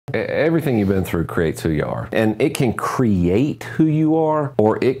Everything you've been through creates who you are. And it can create who you are,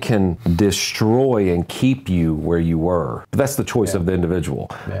 or it can destroy and keep you where you were. But that's the choice of the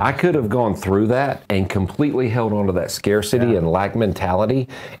individual. Yeah. I could have gone through that and completely held on to that scarcity and lack mentality,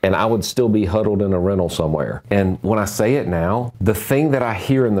 and I would still be huddled in a rental somewhere. And when I say it now, the thing that I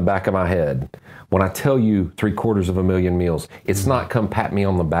hear in the back of my head, when I tell you 750,000 meals, it's not come pat me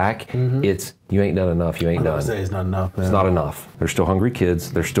on the back. It's you ain't done enough. You ain't done. It's not enough. Man. It's not enough. There's still hungry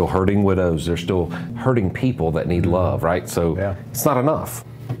kids. There's still hurting widows. There's still hurting people that need love, right? So it's not enough.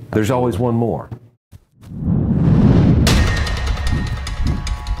 There's always one more.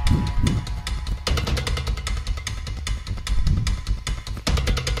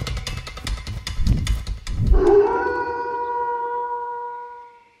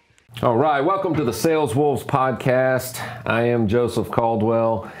 All right, welcome to the Sales Wolves Podcast. I am Joseph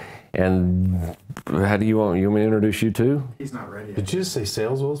Caldwell, and how do you want me to introduce you to? He's not ready yet. Did you just say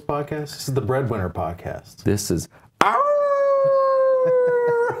Sales Wolves Podcast? This is the BreadWinner Podcast. This is... All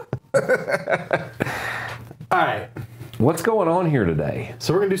right. What's going on here today?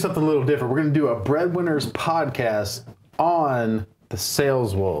 So we're going to do something a little different. We're going to do a BreadWinners Podcast on the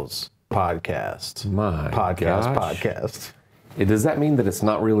Sales Wolves Podcast. My podcast. Does that mean that it's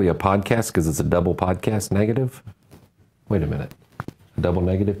not really a podcast because it's a double podcast negative? Wait a minute. A double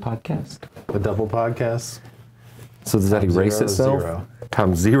negative podcast? A double podcast? So does that erase itself? Zero.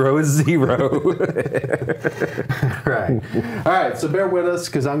 Times zero is zero. Right. All right, so bear with us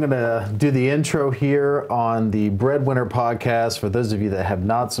because I'm going to do the intro here on the BreadWinner Podcast. For those of you that have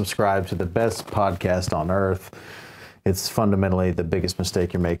not subscribed to the best podcast on earth, it's fundamentally the biggest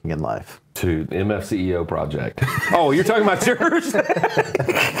mistake you're making in life. To MFCEO project. Oh, you're talking about yours?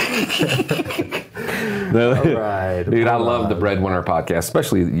 No. All right. Dude, I love the BreadWinner Podcast,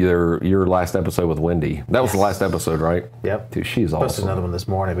 especially your last episode with Wendy. That was the last episode, right? Yep. Dude, she's awesome. Posted another one this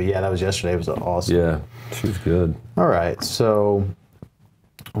morning, but yeah, that was yesterday. It was awesome. Yeah, she's good. All right, so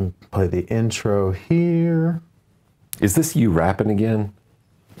I'll play the intro here. Is this you rapping again?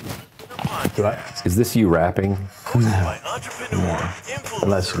 Is this you rapping? No.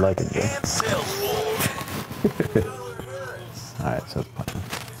 Unless you like it, yeah. All right, so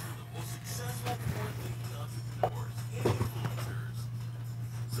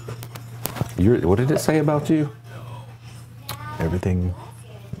what did it say about you? Everything.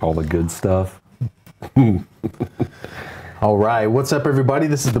 All the good stuff. All right, what's up, everybody?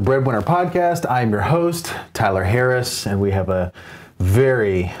 This is the BreadWinner Podcast. I am your host, Tyler Harris, and we have a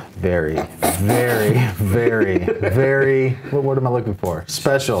very, what word am I looking for?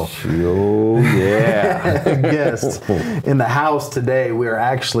 Special. Oh, yeah. Guest in the house today. We are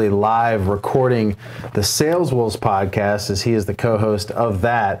actually live recording the Sales Wolves Podcast, as he is the co-host of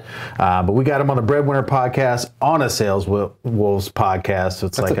that. But we got him on the BreadWinner Podcast on a Sales Wolves Podcast. So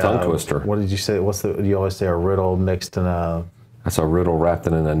it's That's like a tongue twister. What did you say? You always say a riddle mixed in a... That's a riddle wrapped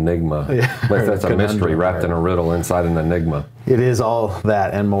in an enigma. Yeah, that's a mystery wrapped in a riddle inside an enigma. It is all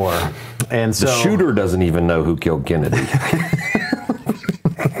that and more. And so the shooter doesn't even know who killed Kennedy.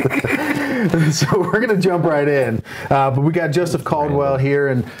 So we're going to jump right in. But we got Joseph Caldwell here,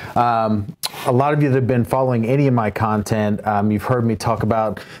 and a lot of you that have been following any of my content, you've heard me talk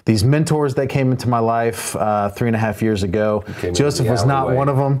about these mentors that came into my life 3.5 years ago. Joseph was not one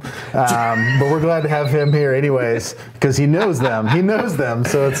of them, but we're glad to have him here anyways, because he knows them. He knows them,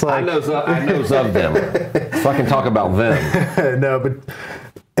 so it's like... I knows of them. So I can talk about them. No, but...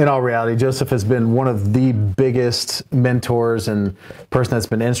 in all reality, Joseph has been one of the biggest mentors and person that's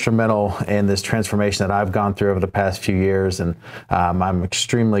been instrumental in this transformation that I've gone through over the past few years, and I'm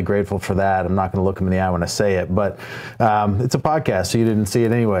extremely grateful for that. I'm not going to look him in the eye when I say it, but it's a podcast, so you didn't see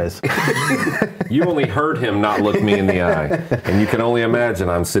it anyways. You only heard him not look me in the eye, and you can only imagine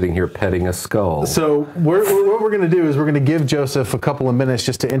I'm sitting here petting a skull. So what we're going to do is we're going to give Joseph a couple of minutes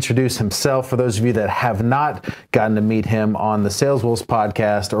just to introduce himself for those of you that have not gotten to meet him on the Sales Wolves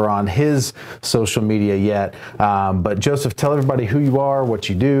Podcast or on his social media yet. But Joseph, tell everybody who you are, what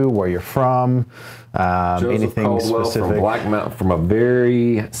you do, where you're from, anything Caldwell specific. From a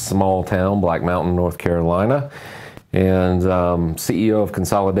very small town, Black Mountain, North Carolina, and CEO of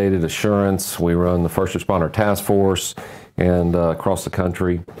Consolidated Assurance. We run the First Responder Task Force and across the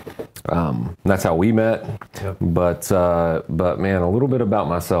country. That's how we met. Yep. But man, a little bit about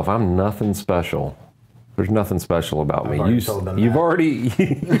myself. I'm nothing special. There's nothing special about me. You've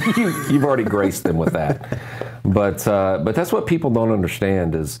already graced them with that. But that's what people don't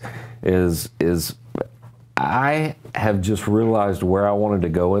understand is I have just realized where I wanted to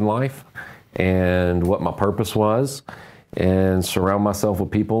go in life and what my purpose was, and surround myself with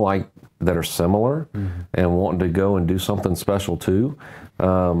people that are similar and wanting to go and do something special too.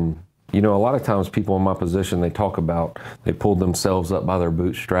 You know, a lot of times people in my position, they talk about they pulled themselves up by their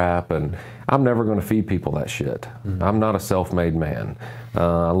bootstrap, and I'm never going to feed people that shit. I'm not a self-made man.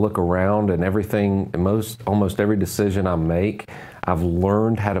 I look around and everything, almost every decision I make, I've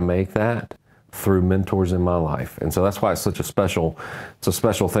learned how to make that through mentors in my life. And so that's why it's such a special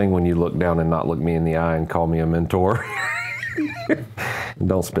thing when you look down and not look me in the eye and call me a mentor.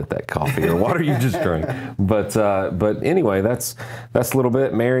 Don't spit that coffee or water you just drank. But anyway, that's a little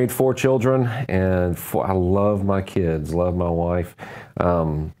bit. Married, 4 children, and I love my kids, love my wife.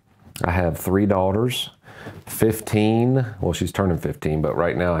 I have 3 daughters, 15. Well, she's turning 15, but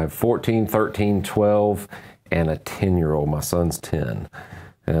right now I have 14, 13, 12, and a 10-year-old. My son's 10,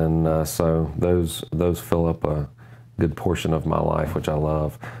 and so those fill up a good portion of my life, which I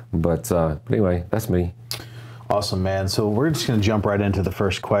love. But anyway, that's me. Awesome, man. So we're just going to jump right into the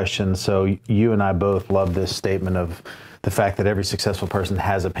first question. So you and I both love this statement of the fact that every successful person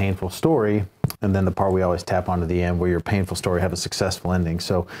has a painful story, and then the part we always tap onto the end where your painful story have a successful ending.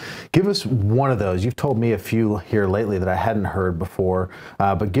 So give us one of those. You've told me a few here lately that I hadn't heard before,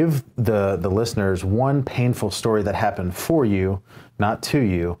 but give the listeners one painful story that happened for you, not to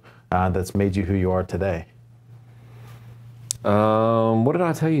you, that's made you who you are today. What did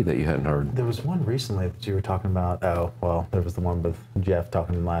I tell you that you hadn't heard? There was one recently that you were talking about. Oh, well, there was the one with Jeff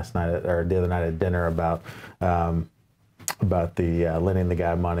talking last night or the other night at dinner about the lending the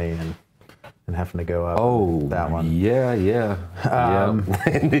guy money and having to go up. Oh, that one. Yeah.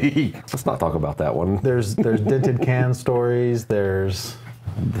 Let's not talk about that one. There's dented can stories. There's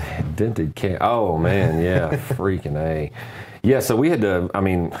dented can. Oh man, yeah, freaking A. Yeah, so we had to, I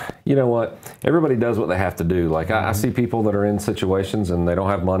mean, you know what? Everybody does what they have to do. Like, I see people that are in situations and they don't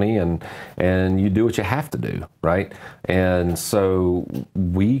have money, and you do what you have to do, right? And so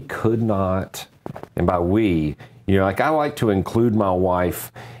we could not, and by we, you know, like I like to include my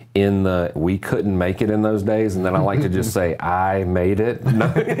wife in the, we couldn't make it in those days, and then I like to just say, I made it.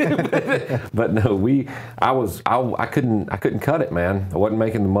 No. But no, I couldn't cut it, man. I wasn't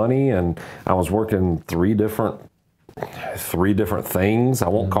making the money, and I was working three different things. I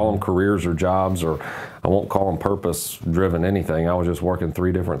won't call them careers or jobs, or I won't call them purpose-driven anything. I was just working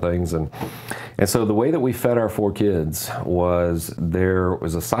 3 different things. And so the way that we fed our 4 kids was there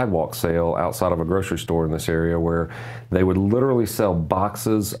was a sidewalk sale outside of a grocery store in this area where they would literally sell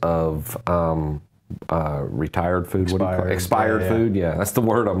boxes of retired food. What do you call it? Expired food. Yeah, that's the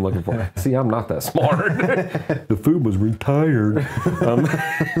word I'm looking for. See, I'm not that smart. The food was retired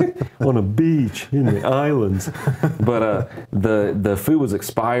on a beach in the islands, but the food was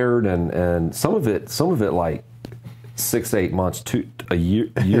expired, and some of it like 6 to 8 months to a year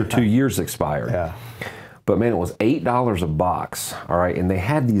 2 years expired. Yeah. But man, it was $8 a box. All right, and they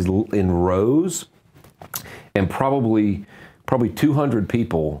had these in rows, and probably 200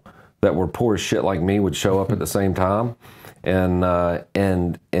 people that were poor as shit like me would show up at the same time, and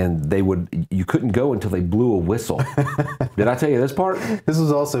you couldn't go until they blew a whistle. Did I tell you this part? This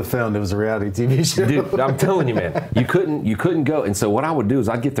was also filmed. It was a reality TV show. Dude, I'm telling you, man, you couldn't go. And so what I would do is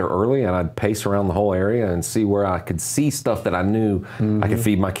I'd get there early and I'd pace around the whole area and see where I could see stuff that I knew I could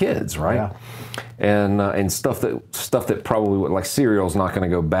feed my kids, right? Yeah. And stuff that probably would, like cereal's not going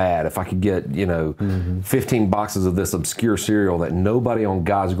to go bad. If I could get 15 boxes of this obscure cereal that nobody on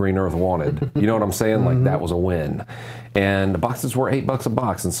God's green earth wanted, you know what I'm saying? Like that was a win. And the boxes were $8 a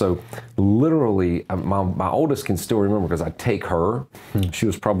box. And so literally, my oldest can still remember because I'd take her. She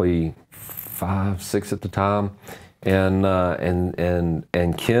was probably 5, 6 at the time. And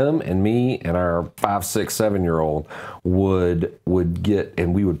Kim and me and our 5, 6, 7-year-old would get,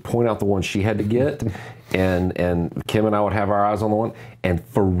 and we would point out the one she had to get, and Kim and I would have our eyes on the one, and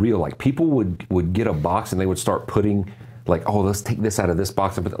for real, like people would get a box and they would start putting, like, oh, let's take this out of this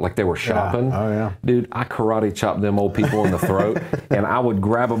box, and put like they were shopping. Yeah. Oh yeah, dude, I karate chopped them old people in the throat, and I would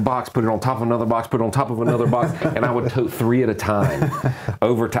grab a box, put it on top of another box, put it on top of another box, and I would tote 3 at a time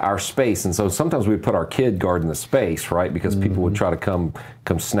over to our space. And so sometimes we'd put our kid guarding the space, right? Because people would try to come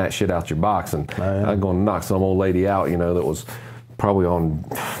snatch shit out your box, and I'd go and knock some old lady out, that was probably on,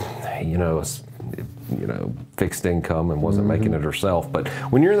 fixed income and wasn't making it herself. But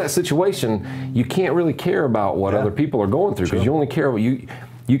when you're in that situation, you can't really care about what other people are going through, because you only care what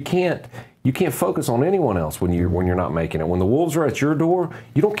you can't focus on anyone else when you're not making it. When the wolves are at your door,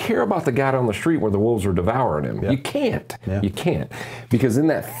 you don't care about the guy down the street where the wolves are devouring him. You can't. You can't, because in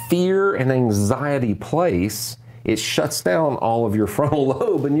that fear and anxiety place, it shuts down all of your frontal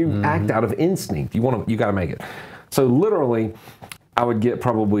lobe, and you act out of instinct. You got to make it. So literally, I would get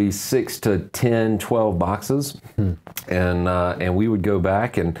probably 6 to 10, 12 boxes, and we would go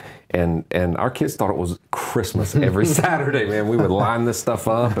back, and our kids thought it was Christmas every Saturday, man. We would line this stuff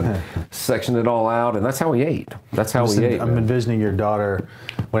up and section it all out, and that's how we ate. That's how we ate. I'm envisioning your daughter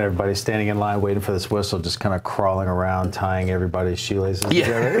when everybody's standing in line waiting for this whistle, just kind of crawling around, tying everybody's shoelaces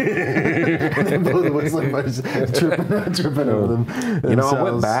together. And then blow the whistle, everybody's tripping over them. You know,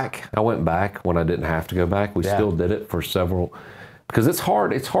 I went back when I didn't have to go back. We still did it for several, because it's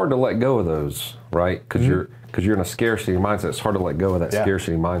hard to let go of those, right? Because you're in a scarcity mindset. It's hard to let go of that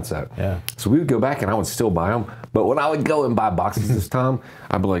scarcity mindset. Yeah. So we would go back and I would still buy them. But when I would go and buy boxes this time,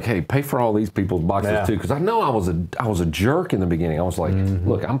 I'd be like, hey, pay for all these people's boxes too. Because I know I was a jerk in the beginning. I was like,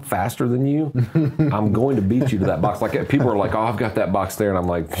 look, I'm faster than you. I'm going to beat you to that box. Like, people are like, oh, I've got that box there. And I'm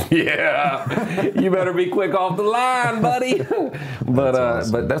like, yeah, you better be quick off the line, buddy. But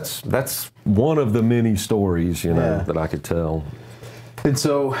awesome. But that's one of the many stories, you know, that I could tell. And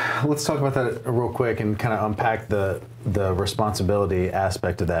so let's talk about that real quick and kind of unpack the responsibility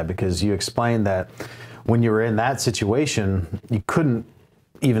aspect of that, because you explained that when you were in that situation, you couldn't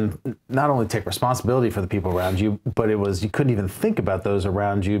even not only take responsibility for the people around you, but you couldn't even think about those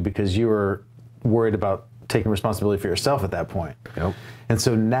around you because you were worried about taking responsibility for yourself at that point. Yep. And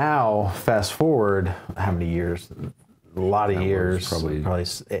so now, fast forward, how many years? A lot of years, probably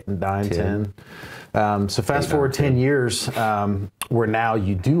 9, 10. So fast forward 10 years, where now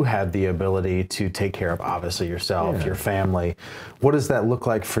you do have the ability to take care of, obviously, yourself, your family. What does that look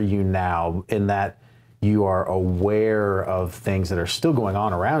like for you now, in that you are aware of things that are still going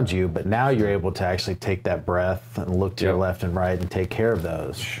on around you, but now you're able to actually take that breath and look to your left and right and take care of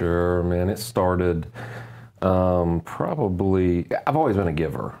those? Sure, man. It started probably, I've always been a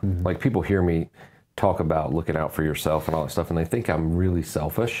giver. Like, people hear me talk about looking out for yourself and all that stuff, and they think I'm really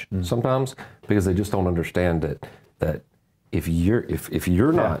selfish sometimes, because they just don't understand that if you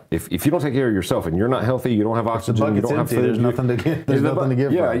don't take care of yourself and you're not healthy, you don't have oxygen, you don't have food, there's nothing to give. There's nothing to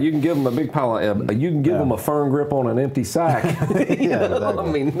give. Yeah, you can give them a big pile of, you can give them a firm grip on an empty sack. Exactly.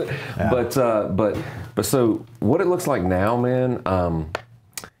 I mean, but so what it looks like now, man.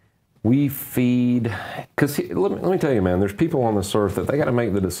 We feed, because let me tell you, man, there's people on this earth that they got to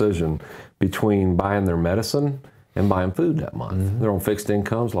make the decision between buying their medicine and buying food that month. They're on fixed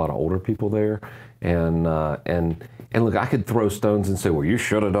incomes, a lot of older people there. And look, I could throw stones and say, well, you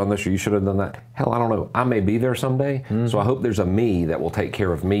should have done this or you should have done that. Hell, I don't know. I may be there someday. So I hope there's a me that will take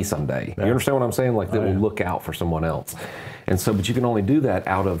care of me someday. You understand what I'm saying? Like, that will look out for someone else. And so, but you can only do that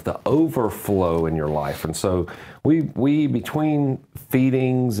out of the overflow in your life. And so we between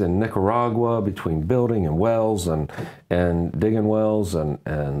feedings in Nicaragua, between building and wells and digging wells and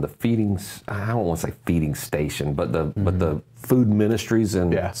the feedings, I don't want to say feeding station, but the food ministries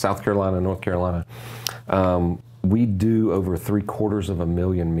in South Carolina and North Carolina, we do over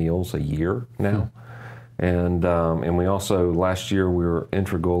 750,000 meals a year now. And we also, last year, we were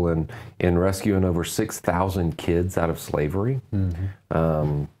integral in rescuing over 6,000 kids out of slavery.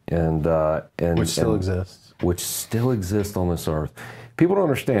 Which still exists. Which still exists on this earth. People don't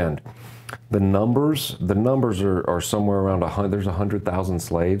understand. The numbers are somewhere around 100. There's 100,000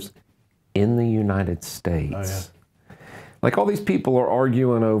 slaves in the United States. Like, all these people are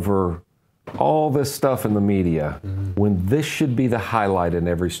arguing over all this stuff in the media, when this should be the highlight in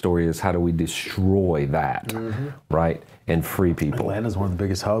every story, is how do we destroy that, right, and free people. Atlanta's one of the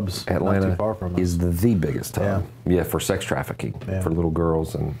biggest hubs. Atlanta not too far from us. is the biggest hub, for sex trafficking, for little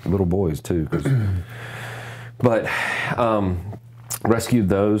girls and little boys too. But rescued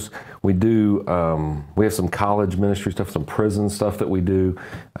those. We do. We have some college ministry stuff, some prison stuff that we do,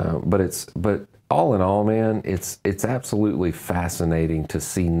 but all in all, man, it's absolutely fascinating to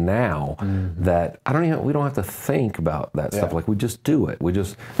see now that we don't have to think about that stuff. Like, we just do it. We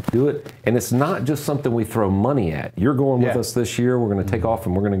just do it. And it's not just something we throw money at. You're going with us this year. We're going to take off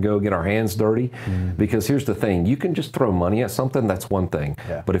and we're going to go get our hands dirty. Because here's the thing. You can just throw money at something. That's one thing.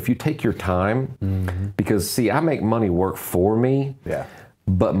 But if you take your time, because, see, I make money work for me,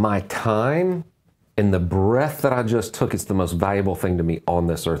 but my time and the breath that I just took, it's the most valuable thing to me on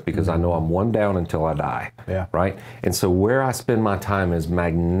this earth, because I know I'm one down until I die, right? And so where I spend my time is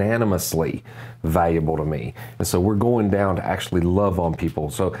magnanimously valuable to me. And so we're going down to actually love on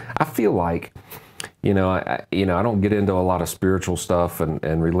people. So I feel like, I don't get into a lot of spiritual stuff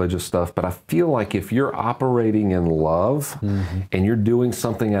and religious stuff, but I feel like if you're operating in love and you're doing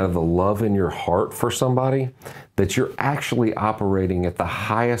something out of the love in your heart for somebody, that you're actually operating at the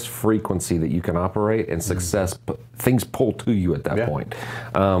highest frequency that you can operate, and success, things pull to you at that point.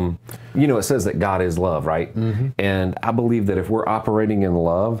 It says that God is love, right? And I believe that if we're operating in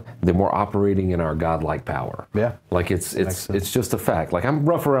love, then we're operating in our God-like power. Like, it's just a fact. Like, I'm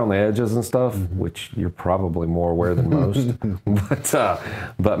rough around the edges and stuff, which you're probably more aware than most.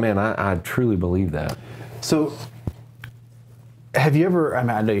 But man, I truly believe that. So have you ever, I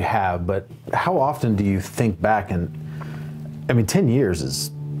mean, I know you have, but how often do you think back and, I mean, 10 years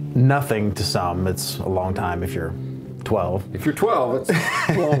is nothing to some. It's a long time if you're 12. If you're 12, it's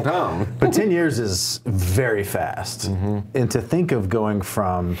a long time. But 10 years is very fast. And to think of going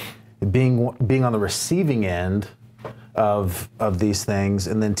from being on the receiving end of these things,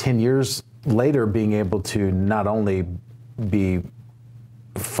 and then 10 years later being able to not only be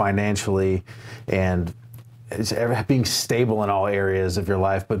financially and being stable in all areas of your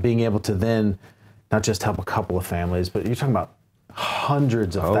life, but being able to then not just help a couple of families, but you're talking about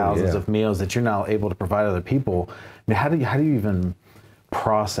hundreds of thousands of meals that you're now able to provide other people. I mean, how do you even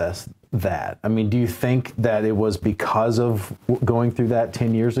process that? I mean, do you think that it was because of going through that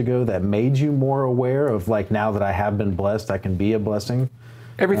 10 years ago that made you more aware of, like, now that I have been blessed, I can be a blessing?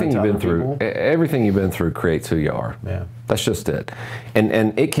 Everything you've been through creates who you are. Yeah. That's just it.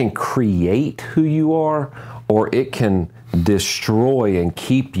 And it can create who you are, or it can destroy and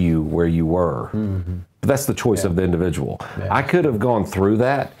keep you where you were. But that's the choice of the individual. I could have gone through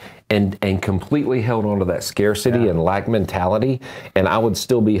that and completely held on to that scarcity and lack mentality, and I would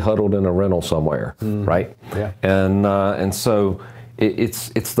still be huddled in a rental somewhere, right? Yeah. And so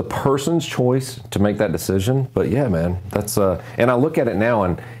it's the person's choice to make that decision. But yeah, man, that's and I look at it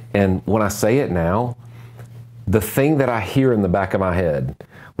now, and when I say it now, the thing that I hear in the back of my head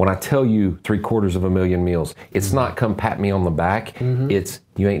when I tell you 750,000 meals, it's not come pat me on the back. It's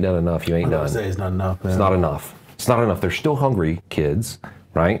you ain't done enough. You ain't done. It's not enough. Man. It's not enough. It's not enough. They're still hungry kids,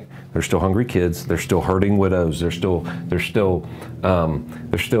 right? They're still hungry kids. They're still hurting widows. They're still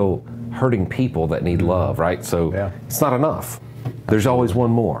hurting people that need love, right? So it's not enough. There's always one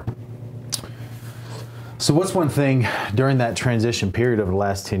more. So what's one thing during that transition period of the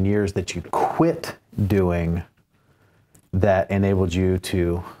last 10 years that you quit doing that enabled you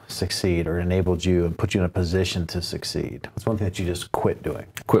to succeed, or enabled you and put you in a position to succeed? What's one thing that you just quit doing?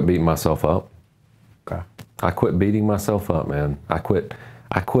 Quit beating myself up. Okay. I quit beating myself up, man. I quit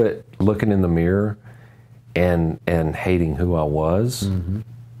looking in the mirror and hating who I was. And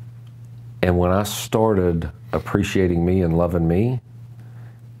when I started appreciating me and loving me,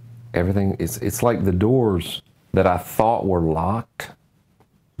 everything, it's like the doors that I thought were locked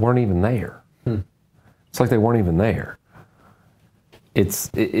weren't even there. It's like they weren't even there. It's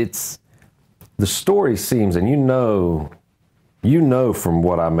the story seems, and you know from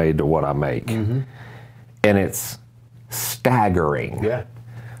what I made to what I make, and it's staggering. Yeah.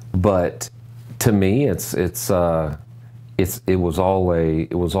 But to me, it was all a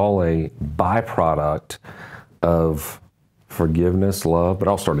byproduct of forgiveness, love. But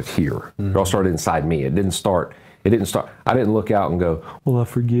it all started here. It all started inside me. It didn't start. I didn't look out and go, well, I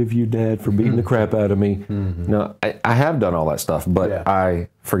forgive you, Dad, for beating the crap out of me. No, I have done all that stuff, but I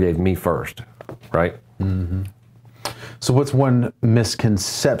forgave me first, right? So what's one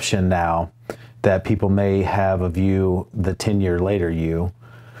misconception now that people may have of you, the 10-year later you,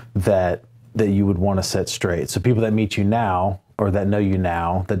 that you would want to set straight? So people that meet you now, or that know you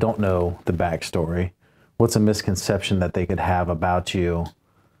now, that don't know the backstory, what's a misconception that they could have about you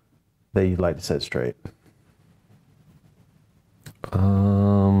that you'd like to set straight?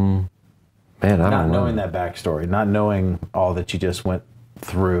 Man, I don't know. Not knowing that backstory, not knowing all that you just went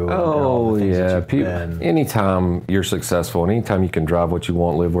through. Oh, yeah. Anytime you're successful, and anytime you can drive what you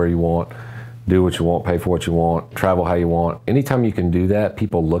want, live where you want, do what you want, pay for what you want, travel how you want, anytime you can do that,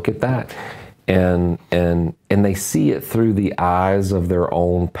 people look at that and they see it through the eyes of their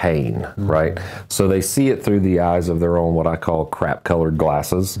own pain, right? So they see it through the eyes of their own, what I call crap-colored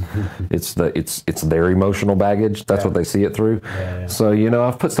glasses. It's their emotional baggage. That's what they see it through. So,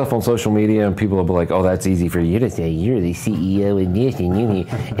 I've put stuff on social media, and people will be like, oh, that's easy for you to say. You're the CEO in this,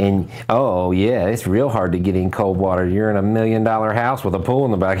 and oh, yeah, it's real hard to get in cold water. You're in $1 million house with a pool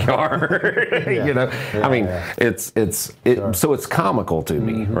in the backyard. I mean, so it's comical to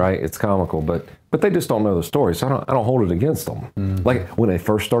me, right? It's comical, but they just don't know the story, so I don't hold it against them. Like when they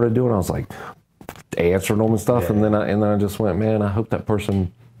first started doing it, I was like answering them and stuff, and then I just went, man, I hope that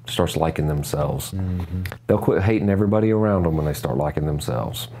person starts liking themselves. They'll quit hating everybody around them when they start liking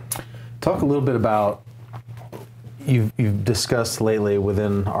themselves. Talk a little bit about, you've discussed lately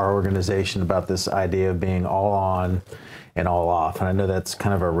within our organization about this idea of being all on and all off, and I know that's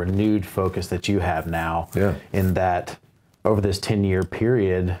kind of a renewed focus that you have now. In that, over this 10-year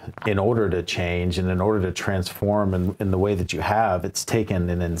period, in order to change and in order to transform in the way that you have, it's taken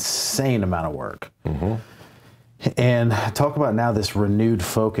an insane amount of work. And talk about now this renewed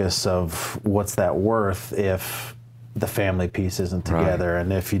focus of what's that worth if the family piece isn't together,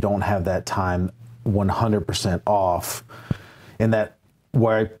 and if you don't have that time 100% off, and that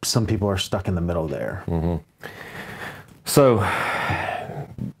why some people are stuck in the middle there. So,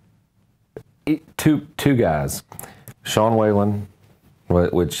 two guys, Sean Whalen,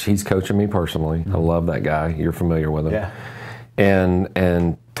 which he's coaching me personally. I love that guy. You're familiar with him. Yeah.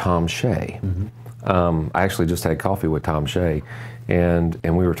 And Tom Shea. I actually just had coffee with Tom Shea, and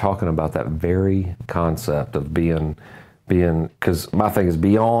we were talking about that very concept of being, because my thing is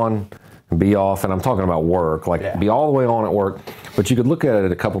be on, be off, and I'm talking about work, like be all the way on at work, but you could look at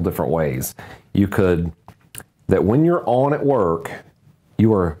it a couple different ways. You could, that when you're on at work,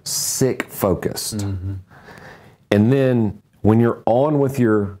 you are sick focused. And then when you're on with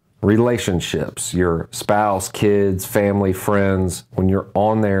your relationships, your spouse, kids, family, friends, when you're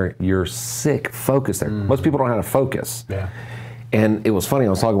on there, you're sick focused there. Most people don't know how to focus. And it was funny, I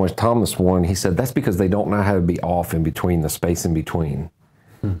was talking with Tom this morning, he said that's because they don't know how to be off in between, the space in between.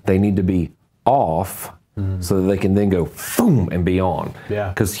 They need to be off so that they can then go boom and be on.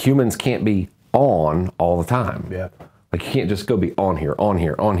 Because humans can't be on all the time. Like you can't just go be on here, on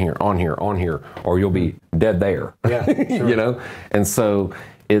here, on here, on here, on here, or you'll be dead there. You know? And so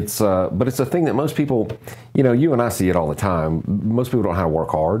it's, but it's a thing that most people, you know, you and I see it all the time. Most people don't know how to work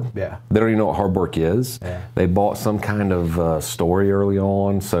hard. They don't even know what hard work is. They bought some kind of story early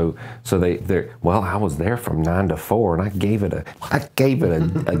on. So they're, well, I was there from 9 to 4 and I gave it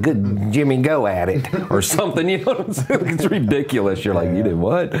a good Jimmy go at it or something. You know what I'm saying? It's ridiculous. You're like, you did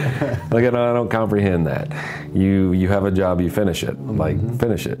what? Like, I don't comprehend that. You have a job, you finish it. Like,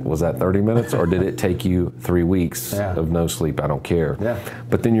 finish it. Was that 30 minutes or did it take you 3 weeks of no sleep? I don't care.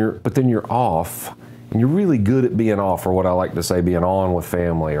 But then you're off, and you're really good at being off, or what I like to say, being on with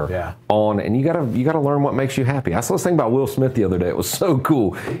family, or on, and you gotta learn what makes you happy. I saw this thing about Will Smith the other day. It was so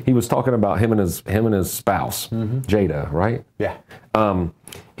cool. He was talking about him and his spouse, Jada, right?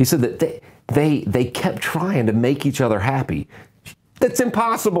 He said that they kept trying to make each other happy. That's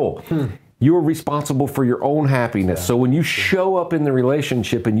impossible. You're responsible for your own happiness. So when you show up in the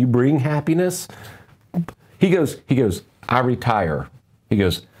relationship and you bring happiness, he goes, I retire. He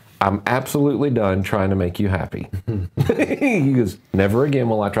goes, I'm absolutely done trying to make you happy. He goes, never again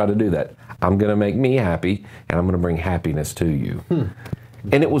will I try to do that. I'm going to make me happy, and I'm going to bring happiness to you.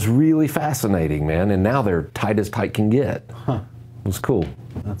 And it was really fascinating, man. And now they're tight as tight can get. It was cool.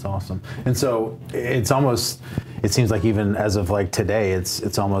 That's awesome. And so it's almost, it seems like even as of like today,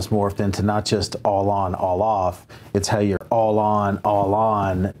 it's almost morphed into not just all on, all off. It's how you're all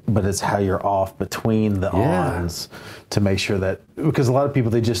on, but it's how you're off between the ons to make sure that, because a lot of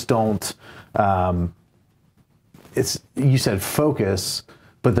people, they just don't, it's, you said focus,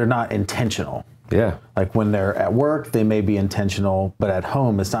 but they're not intentional. Like when they're at work, they may be intentional, but at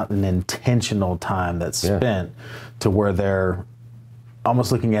home, it's not an intentional time that's spent to where they're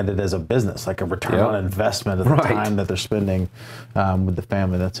almost looking at it as a business, like a return on investment of the time that they're spending with the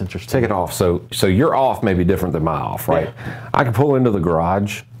family. That's interesting. Take it off. So your off may be different than my off, right? I can pull into the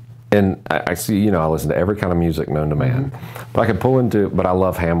garage, and I see, you know, I listen to every kind of music known to man. But I can pull into, but I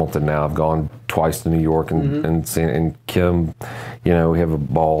love Hamilton now. I've gone twice to New York and seen, and Kim, you know, we have a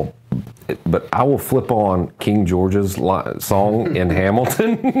ball. But I will flip on King George's song in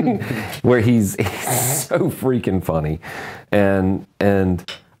Hamilton, where he's so freaking funny, and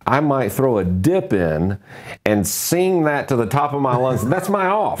I might throw a dip in and sing that to the top of my lungs. That's my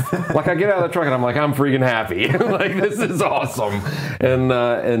off. Like I get out of the truck and I'm like, I'm freaking happy. Like this is awesome.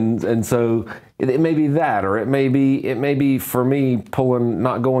 And so it may be that, or it may be for me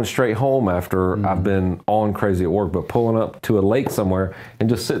not going straight home after I've been on crazy at work, but pulling up to a lake somewhere and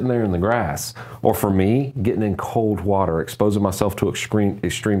just sitting there in the grass. Or for me, getting in cold water, exposing myself to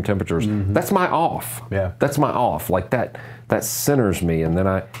extreme temperatures. That's my off. That's my off. Like that centers me, and then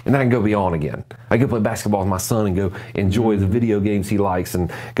I can go be on again. I go play basketball with my son and go enjoy the video games he likes,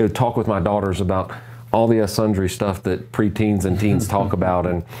 and go talk with my daughters about all the sundry stuff that preteens and teens talk about.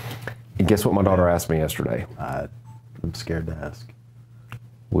 And guess what my daughter asked me yesterday? I'm scared to ask.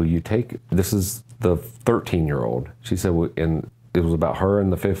 Will you take, this is the 13-year-old. She said, and it was about her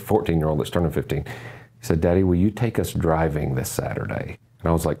and the 14-year-old that's turning 15. He said, Daddy, will you take us driving this Saturday? And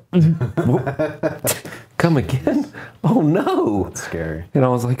I was like, come again? Oh no. That's scary. And I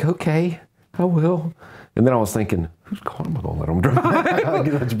was like, okay, I will. And then I was thinking, whose car am I going to let them drive? I'll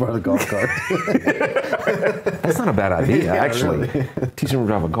let you borrow the golf cart. That's not a bad idea, actually. Really. Teach them to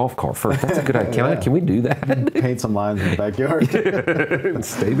drive a golf cart first. That's a good idea. Can we do that? Paint some lines in the backyard.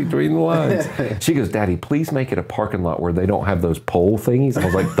 Stay between the lines. She goes, Daddy, please make it a parking lot where they don't have those pole thingies. I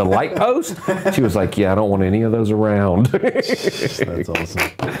was like, the light post? She was like, yeah, I don't want any of those around. That's awesome.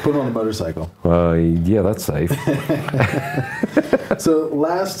 Put it on a motorcycle. Yeah, that's safe. So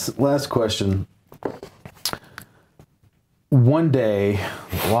last question. one day,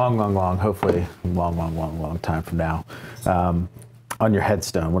 long, hopefully long time from now, on your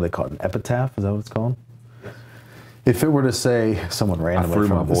headstone, what do they call it? An epitaph? Is that what it's called? If it were to say, someone randomly... I threw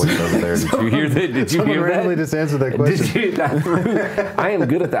my voice over there. Did you hear that? Did you hear that? Randomly just answered that question. I am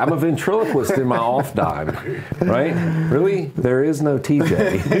good at that. I'm a ventriloquist in my off time, right? Really? There is no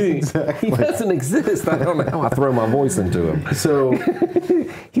TJ. Exactly. He doesn't exist. I don't know how I throw my voice into him. So,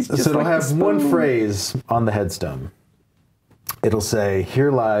 He's just it'll like have one phrase on the headstone. It'll say,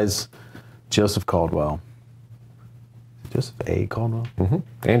 "Here lies Joseph Caldwell." Joseph A. Caldwell? Mm-hmm.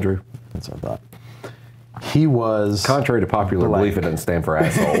 Andrew. That's what I thought. He was... Contrary to popular belief, it doesn't stand for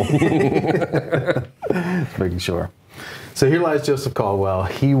asshole. Just making sure. So here lies Joseph Caldwell.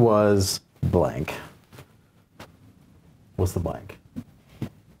 He was blank. What's the blank?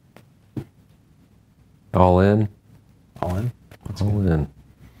 All in? All in? All in.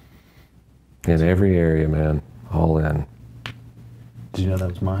 In every area, man. All in. Did you know that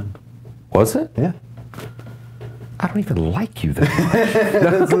was mine? Was it? Yeah. I don't even like you that much.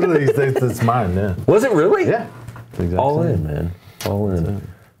 That's literally, that's mine, yeah. Was it really? Yeah. Exactly. All in, man. All in.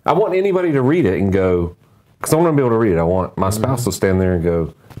 I want anybody to read it and go, because I want to be able to read it. I want my spouse to stand there and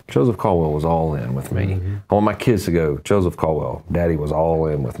go, Joseph Caldwell was all in with me. I want my kids to go, Joseph Caldwell, Daddy was all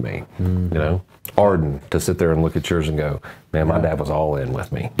in with me. You know? Arden to sit there and look at yours and go, man, my dad was all in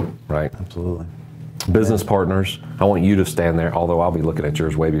with me. Right? Absolutely. Business partners, I want you to stand there, although I'll be looking at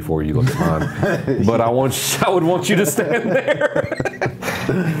yours way before you look at mine. But I would want you to stand there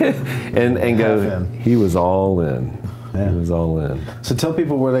and go, he was all in. Yeah. He was all in. So tell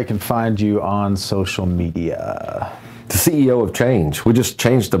people where they can find you on social media. The CEO of Change. We just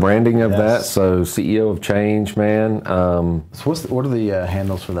changed the branding of that. So CEO of Change, man. So what are the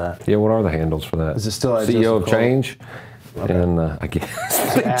handles for that? Yeah, what are the handles for that? Is it still CEO of Change? Okay. And I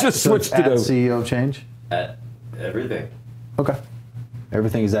guess they just switched it over. CEO of Change? At everything. Okay.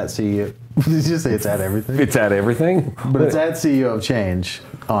 Everything is at CEO. Did you just say it's at everything? It's at everything. But it's at CEO of Change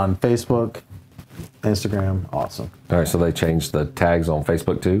on Facebook, Instagram. Awesome. All right, so they changed the tags on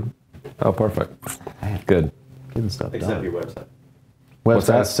Facebook too? Oh, perfect. Good. Getting stuff Except done. your website. What's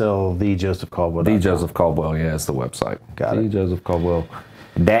that? Still the Joseph Caldwell. The Joseph Caldwell, yeah, it's the website. Got it. The Joseph Caldwell.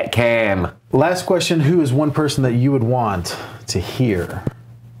 .com. Last question: who is one person that you would want to hear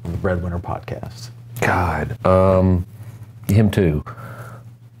on the BreadWinner Podcast? God, him too.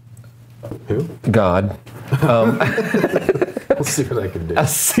 Who? God. Let's see what I can do.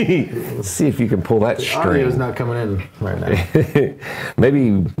 See if you can pull that string. Audio's not coming in right now.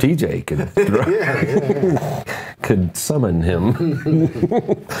 Maybe TJ could summon him.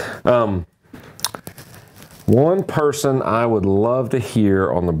 One person I would love to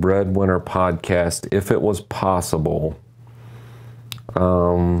hear on the BreadWinner Podcast, if it was possible,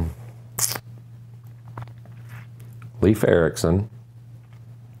 Leif Erikson.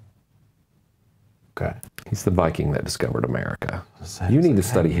 Okay. He's the Viking that discovered America. You need to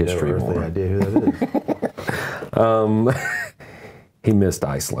study history more. No idea who that is. He missed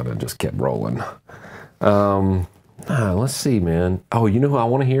Iceland and just kept rolling. Let's see, man. Oh, you know who I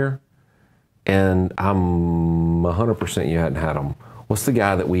want to hear? And I'm 100% you hadn't had him. What's the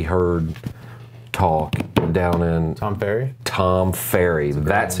guy that we heard talk down in... Tom Ferry? Tom Ferry.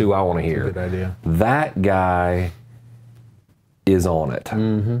 That's who I want to hear. Good idea. That guy is on it.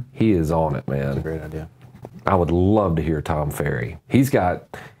 Mm-hmm. He is on it, man. That's a great idea. I would love to hear Tom Ferry. He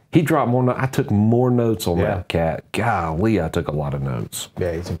dropped more notes. I took more notes on that cat. Golly, I took a lot of notes.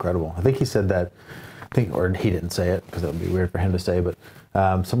 Yeah, he's incredible. I think he said that, or he didn't say it because that would be weird for him to say, but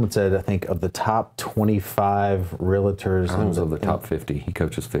someone said, I think, of the top 25 realtors. I was of the top 50. He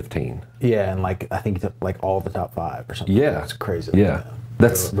coaches 15. Yeah, and I think all the top 5 or something. Yeah. It's crazy. Yeah.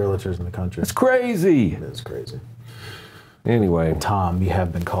 That's realtors in the country. It's crazy. It is crazy. Anyway. Tom, you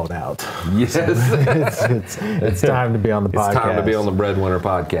have been called out. Yes. It's time to be on the podcast. It's time to be on the BreadWinner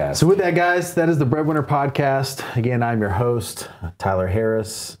Podcast. So with that, guys, that is the BreadWinner Podcast. Again, I'm your host, Tyler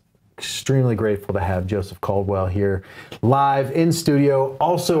Harris. Extremely grateful to have Joseph Caldwell here live in studio,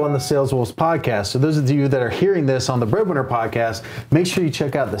 also on the Sales Wolves podcast. So those of you that are hearing this on the BreadWinner Podcast, make sure you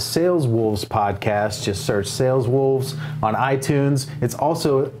check out the Sales Wolves podcast. Just search Sales Wolves on iTunes. It's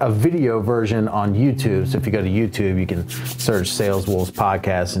also a video version on YouTube. So if you go to YouTube, you can search Sales Wolves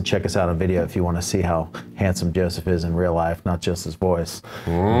podcast and check us out on video if you want to see how handsome Joseph is in real life, not just his voice.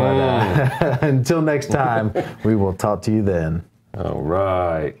 But until next time, we will talk to you then. All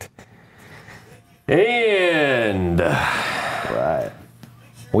right. And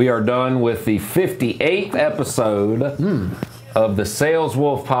we are done with the 58th episode of the Sales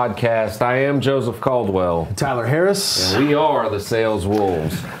Wolf Podcast. I am Joseph Caldwell. Tyler Harris. And we are the Sales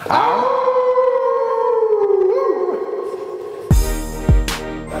Wolves.